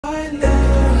No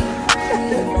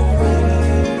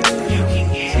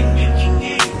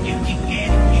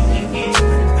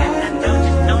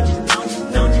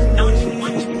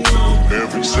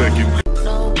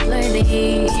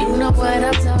plenty, you know what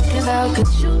I'm talking about,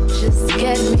 'cause you just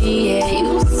get me, yeah,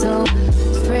 you so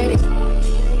pretty.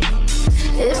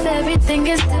 If everything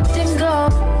is dipped in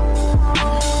gold,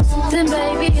 then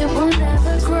baby it will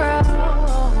never grow.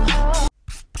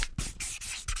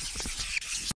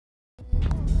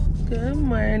 Good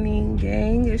morning,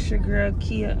 gang. It's your girl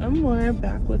Kia Amore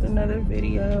back with another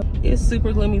video. It's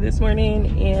super gloomy this morning,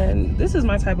 and this is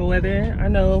my type of weather. I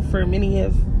know for many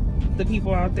of the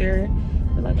people out there,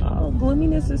 they're like, oh,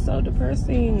 gloominess is so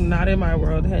depressing. Not in my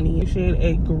world, honey. You should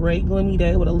a great gloomy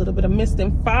day with a little bit of mist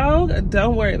and fog.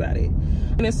 Don't worry about it.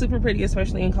 And it's super pretty,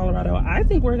 especially in Colorado. I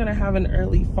think we're gonna have an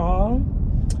early fall,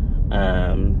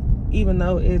 even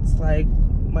though it's like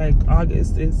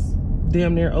August is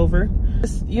damn near over.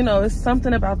 You know, it's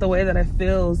something about the way that it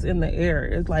feels in the air.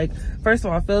 It's like, first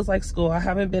of all, it feels like school. I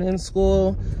haven't been in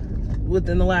school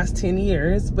within the last 10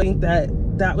 years, but I think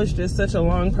that was just such a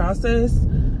long process.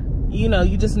 You know,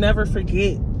 you just never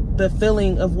forget the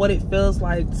feeling of what it feels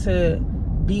like to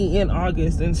be in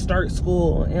August and start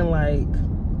school, and like,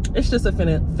 it's just a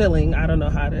feeling. I don't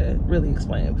know how to really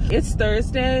explain. It's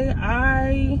Thursday.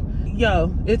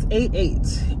 It's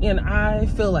 8/8 and I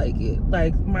feel like it.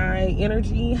 Like, my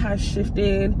energy has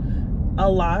shifted a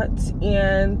lot,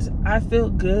 and I feel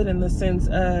good in the sense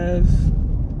of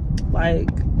like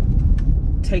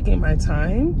taking my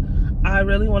time. I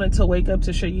really wanted to wake up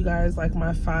to show you guys like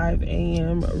my 5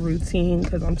 a.m. routine,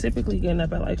 because I'm typically getting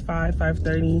up at like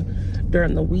 5:30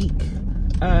 during the week,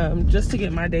 just to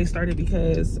get my day started,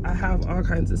 because I have all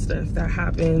kinds of stuff that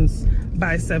happens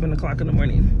by 7 o'clock in the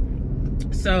morning.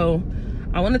 So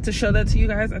I wanted to show that to you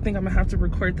guys. I think I'm gonna have to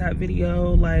record that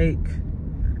video like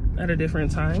at a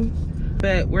different time,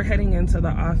 but we're heading into the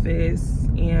office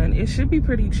and it should be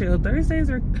pretty chill. Thursdays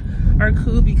are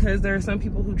cool because there are some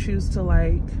people who choose to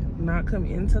like not come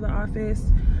into the office.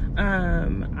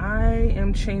 I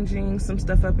am changing some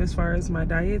stuff up as far as my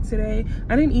diet today.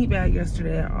 I didn't eat bad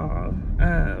yesterday at all.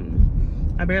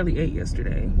 I barely ate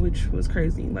yesterday, which was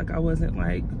crazy. Like, I wasn't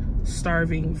like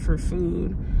starving for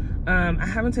food. I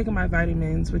haven't taken my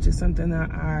vitamins, which is something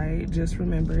that I just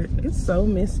remembered. It's so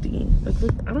misty. Like,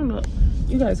 look, I don't know.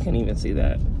 You guys can't even see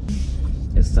that.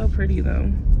 It's so pretty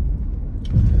though.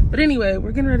 But anyway,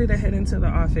 we're getting ready to head into the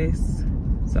office.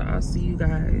 So I'll see you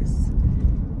guys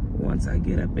once I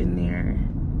get up in there.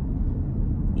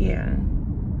 Yeah.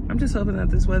 I'm just hoping that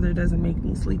this weather doesn't make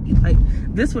me sleepy. Like,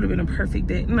 this would have been a perfect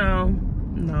day. No,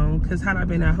 because had I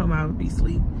been at home, I would be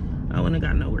asleep. I wouldn't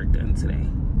have got no work done today.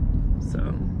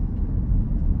 So,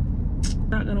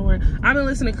 not gonna work. I've been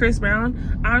listening to Chris Brown.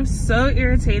 I'm so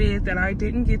irritated that I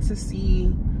didn't get to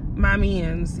see my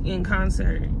mans in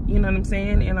concert. You know what I'm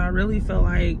saying? And I really feel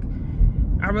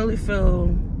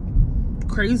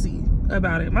crazy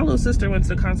about it. My little sister went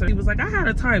to the concert. He was like, I had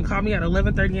a time. Called me at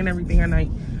 11:30 and everything at night.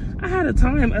 I had a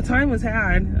time. A time was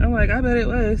had. I'm like, I bet it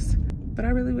was. But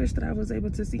I really wish that I was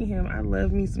able to see him. I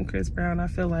love me some Chris Brown. I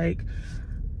feel like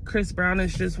Chris Brown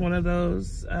is just one of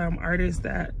those artists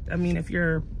that, I mean, if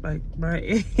you're like my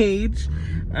age,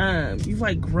 you've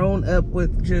like grown up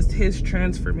with just his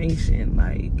transformation,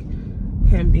 like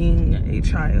him being a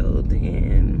child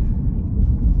and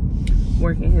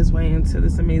working his way into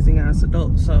this amazing ass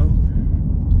adult. So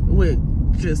with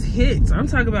just hits, I'm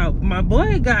talking about my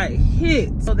boy got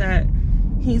hits, so that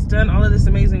he's done all of this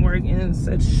amazing work in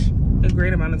such a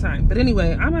great amount of time. But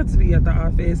anyway, I'm about to be at the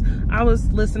office. I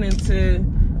was listening to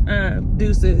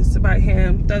Deuces by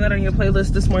him. Throw that on your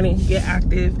playlist this morning. Get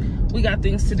active. We got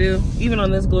things to do, even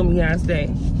on this gloomy ass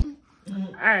day.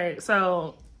 All right,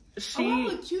 so she. Oh, I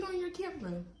look cute on your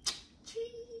camera.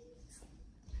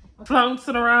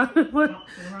 Flouncing around.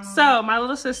 So my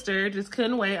little sister just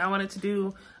couldn't wait. I wanted to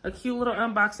do a cute little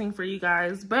unboxing for you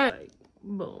guys, but like,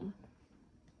 boom.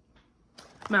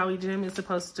 Maui Gym is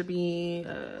supposed to be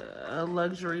a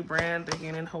luxury brand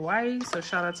again in Hawaii, so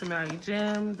shout out to Maui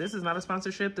Gym. This is not a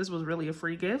sponsorship. This was really a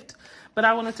free gift, but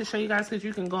I wanted to show you guys because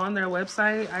you can go on their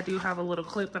website. I do have a little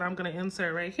clip that I'm going to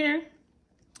insert right here,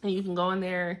 and you can go in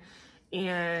there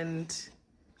and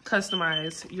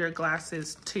customize your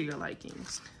glasses to your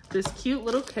likings. This cute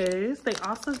little case. They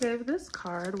also gave this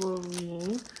card. We'll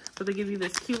read, but they give you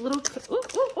this cute little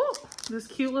this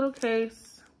cute little case.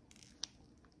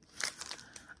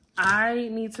 I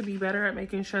need to be better at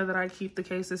making sure that I keep the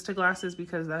cases to glasses,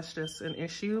 because that's just an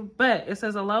issue. But it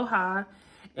says aloha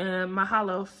and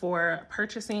mahalo for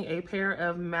purchasing a pair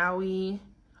of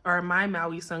my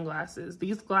Maui sunglasses.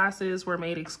 These glasses were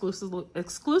made exclusive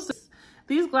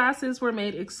These glasses were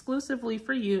made exclusively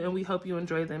for you, and we hope you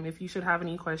enjoy them. If you should have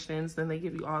any questions, then they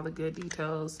give you all the good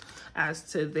details as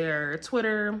to their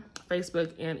Twitter,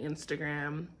 Facebook, and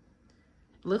Instagram.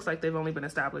 It looks like they've only been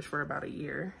established for about a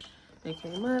year. They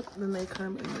came up, then they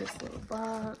come in this little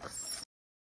box.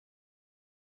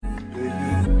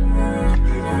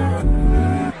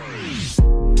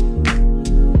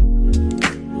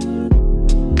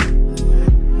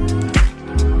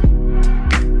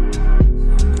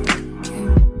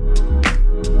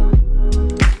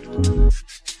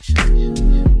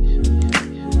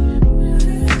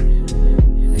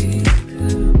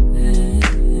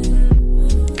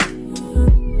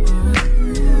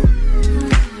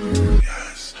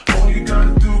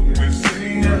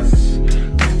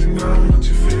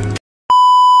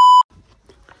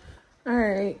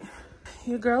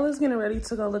 Your girl is getting ready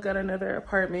to go look at another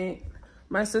apartment.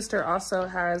 My sister also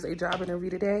has a job interview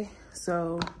today,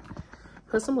 so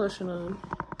put some lotion on.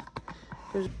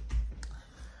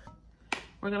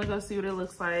 We're gonna go see what it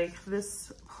looks like.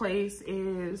 This place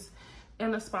is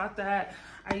in the spot that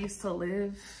I used to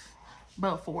live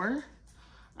before,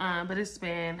 but it's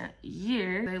been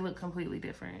years. They look completely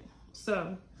different.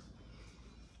 So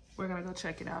we're gonna go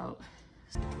check it out.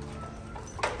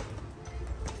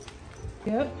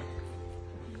 Yep.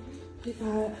 We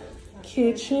got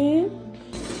kitchen.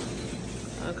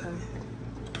 Okay.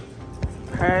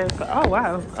 Perfect. Oh,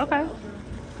 wow. Okay.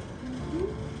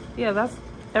 Yeah, that's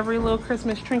every little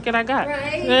Christmas trinket I got.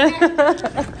 Right?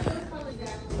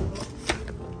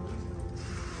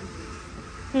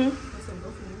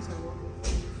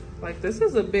 Like, this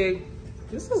is a big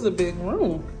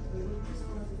room.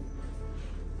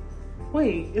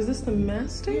 Wait, is this the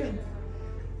master? Yeah.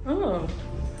 Oh.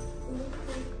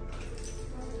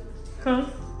 Huh?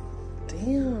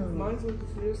 Damn. Mine's looking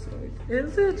just like.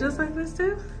 Is it just like this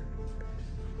too?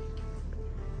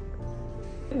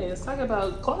 Goodness, talk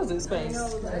about closet space. I know,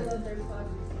 I love dirty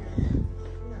closets.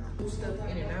 Move stuff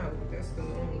in and out. That's the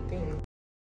only thing.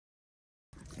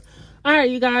 All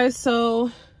right, you guys. So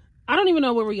I don't even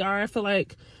know where we are. I feel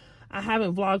like I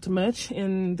haven't vlogged much,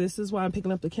 and this is why I'm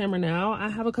picking up the camera now. I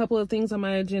have a couple of things on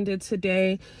my agenda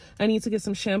today. I need to get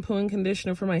some shampoo and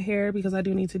conditioner for my hair because I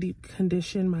do need to deep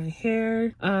condition my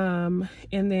hair. And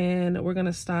then we're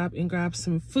gonna stop and grab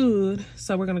some food.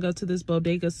 So we're gonna go to this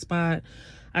bodega spot.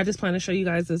 I just plan to show you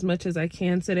guys as much as I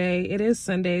can today. It is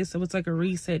Sunday, so it's like a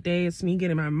reset day. It's me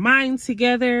getting my mind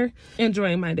together,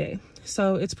 enjoying my day.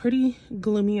 So it's pretty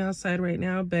gloomy outside right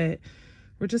now, but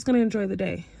we're just gonna enjoy the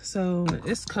day. So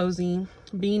it's cozy,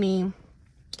 beanie,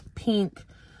 pink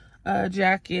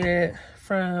jacket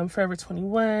from Forever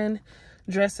 21,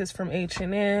 dresses from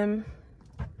H&M.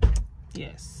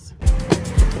 Yes.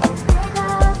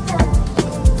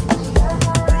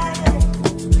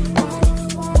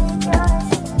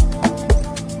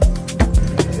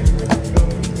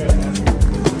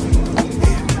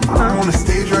 I'm on the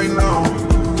stage right now,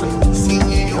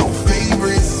 singing your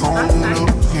favorite song.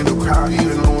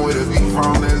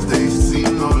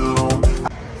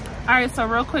 All right, so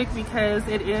real quick, because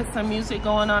it is some music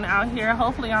going on out here,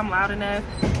 hopefully I'm loud enough.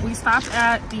 We stopped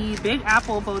at the Big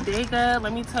Apple Bodega.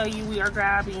 Let me tell you, we are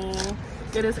grabbing,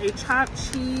 it is a chopped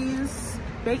cheese,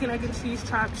 bacon, egg, and cheese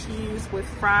chopped cheese with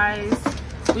fries.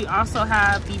 We also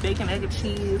have the bacon, egg, and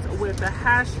cheese with the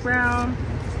hash brown.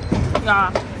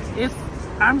 Y'all,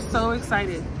 I'm so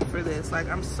excited for this. Like,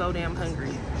 I'm so damn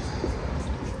hungry.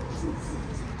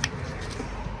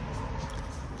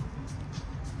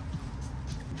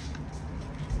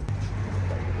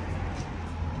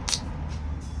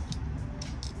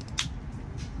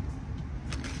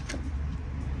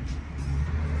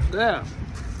 Yeah.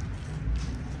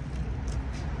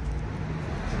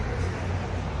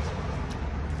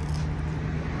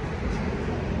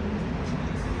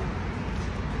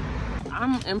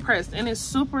 I'm impressed, and it's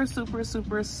super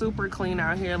clean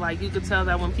out here. Like, you could tell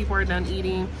that when people are done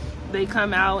eating, they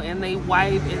come out and they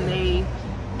wipe, and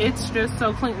it's just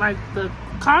so clean. Like, the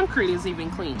concrete is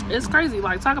even clean. It's crazy.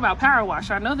 Like, talk about power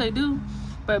wash. I know they do,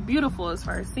 but beautiful as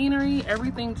far as scenery.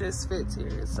 Everything just fits here.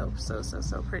 It's so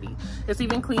pretty. It's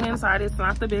even clean inside. It's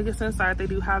not the biggest inside. They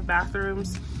do have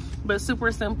bathrooms, but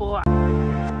super simple.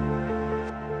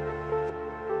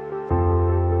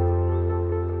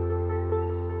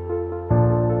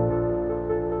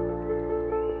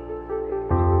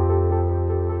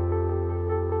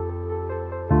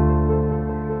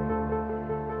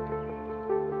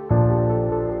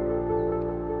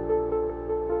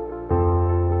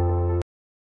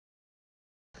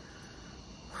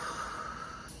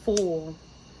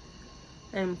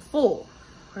 Full.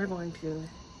 We're going to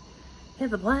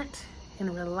hit the blunt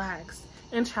and relax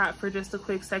and chat for just a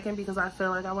quick second because I feel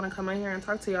like I want to come in here and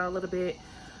talk to y'all a little bit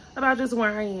about just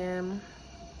where I am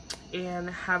and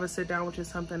have a sit down, which is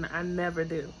something I never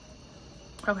do.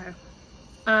 Okay.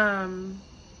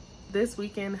 This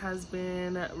weekend has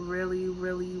been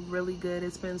really good.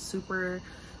 It's been super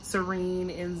serene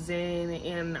and zen,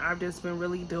 and I've just been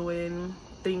really doing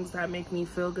things that make me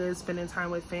feel good, spending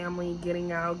time with family,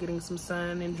 getting out, getting some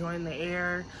sun, enjoying the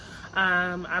air.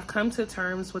 I've come to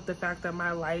terms with the fact that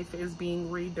my life is being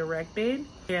redirected,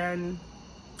 and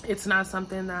it's not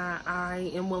something that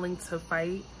I am willing to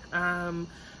fight.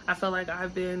 I feel like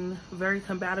I've been very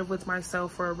combative with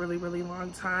myself for a really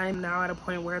long time. Now at a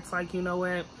point where it's like, you know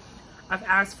what? I've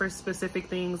asked for specific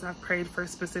things, I've prayed for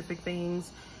specific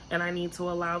things, and I need to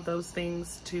allow those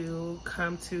things to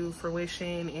come to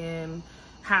fruition and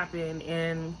happen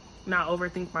and not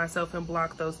overthink myself and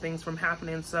block those things from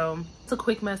happening. So it's a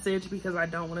quick message because I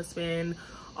don't want to spend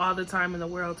all the time in the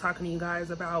world talking to you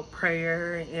guys about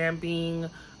prayer and being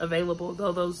available.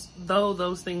 Though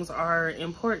those things are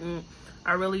important,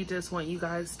 I really just want you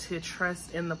guys to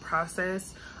trust in the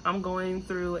process. I'm going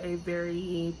through a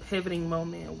very pivoting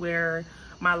moment where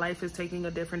my life is taking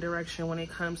a different direction when it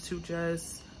comes to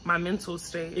just my mental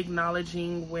state,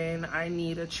 acknowledging when I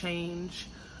need a change,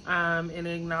 and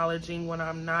acknowledging when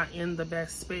I'm not in the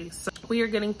best space. So we are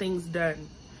getting things done,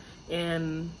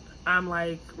 and I'm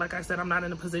like I said, I'm not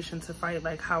in a position to fight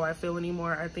like how I feel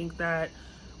anymore. I think that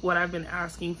what I've been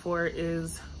asking for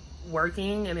is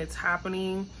working, and it's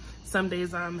happening. Some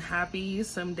days I'm happy,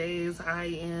 some days I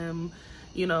am,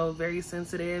 you know, very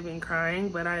sensitive and crying,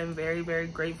 but I am very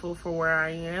grateful for where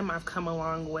I am. I've come a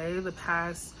long way. The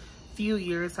past few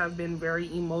years have been very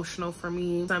emotional for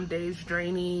me. Some days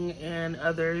draining, and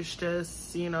others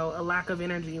just, you know, a lack of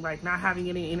energy, like not having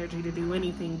any energy to do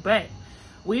anything. But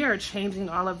we are changing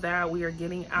all of that. We are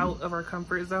getting out of our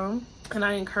comfort zone, and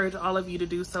I encourage all of you to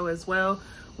do so as well.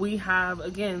 We have,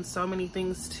 again, so many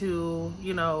things to,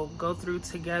 you know, go through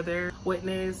together,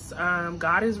 witness.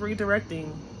 God is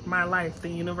redirecting my life. The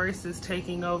universe is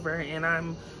taking over, and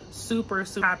I'm super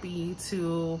happy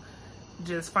to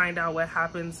just find out what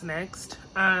happens next.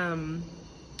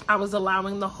 I was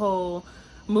allowing the whole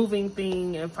moving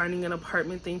thing and finding an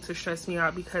apartment thing to stress me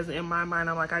out because in my mind,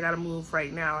 I'm like, I gotta move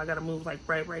right now. I gotta move like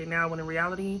right now, when in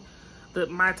reality,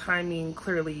 my timing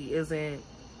clearly isn't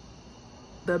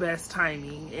the best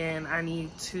timing, and I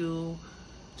need to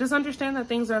just understand that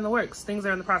things are in the works, things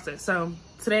are in the process. So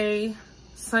today,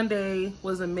 Sunday,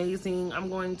 was amazing. I'm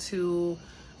going to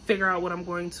figure out what I'm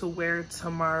going to wear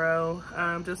tomorrow,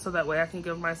 just so that way I can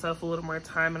give myself a little more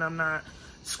time and I'm not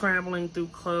scrambling through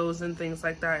clothes and things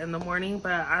like that in the morning.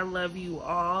 But I love you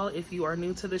all. If you are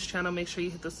new to this channel, make sure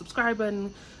you hit the subscribe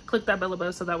button, click that bell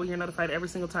above so that way you're notified every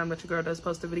single time that your girl does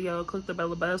post a video. Click the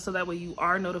bell above so that way you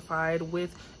are notified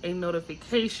with a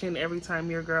notification every time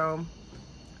your girl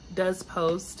does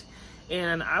post.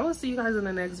 And I will see you guys in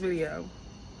the next video.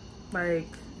 Like,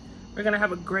 we're gonna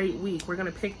have a great week. We're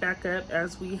gonna pick back up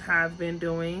as we have been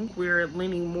doing. We're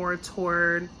leaning more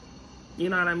toward, you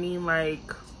know what I mean,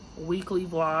 like weekly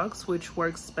vlogs, which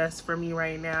works best for me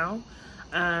right now.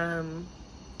 And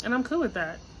I'm cool with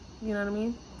that. You know what I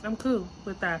mean? I'm cool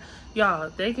with that. Y'all,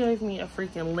 they gave me a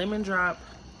freaking lemon drop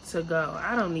to go.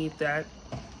 I don't need that.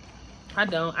 I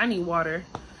don't. I need water.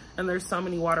 And there's so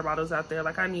many water bottles out there.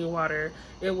 Like, I need water.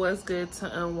 It was good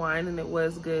to unwind, and it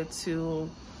was good to,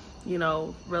 you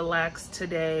know, relax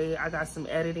today. I got some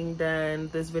editing done.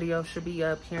 This video should be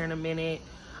up here in a minute.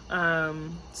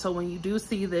 So when you do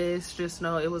see this, just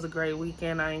know it was a great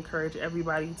weekend. I encourage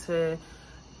everybody to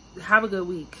have a good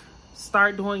week.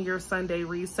 Start doing your Sunday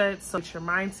resets, so get your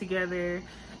mind together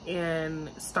and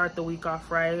start the week off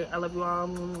right. I love you all,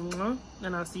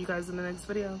 and I'll see you guys in the next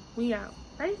video. We out.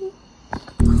 Bye.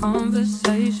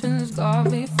 Conversations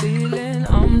got me feeling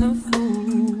I'm the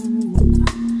fool,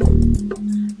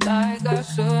 like I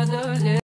should've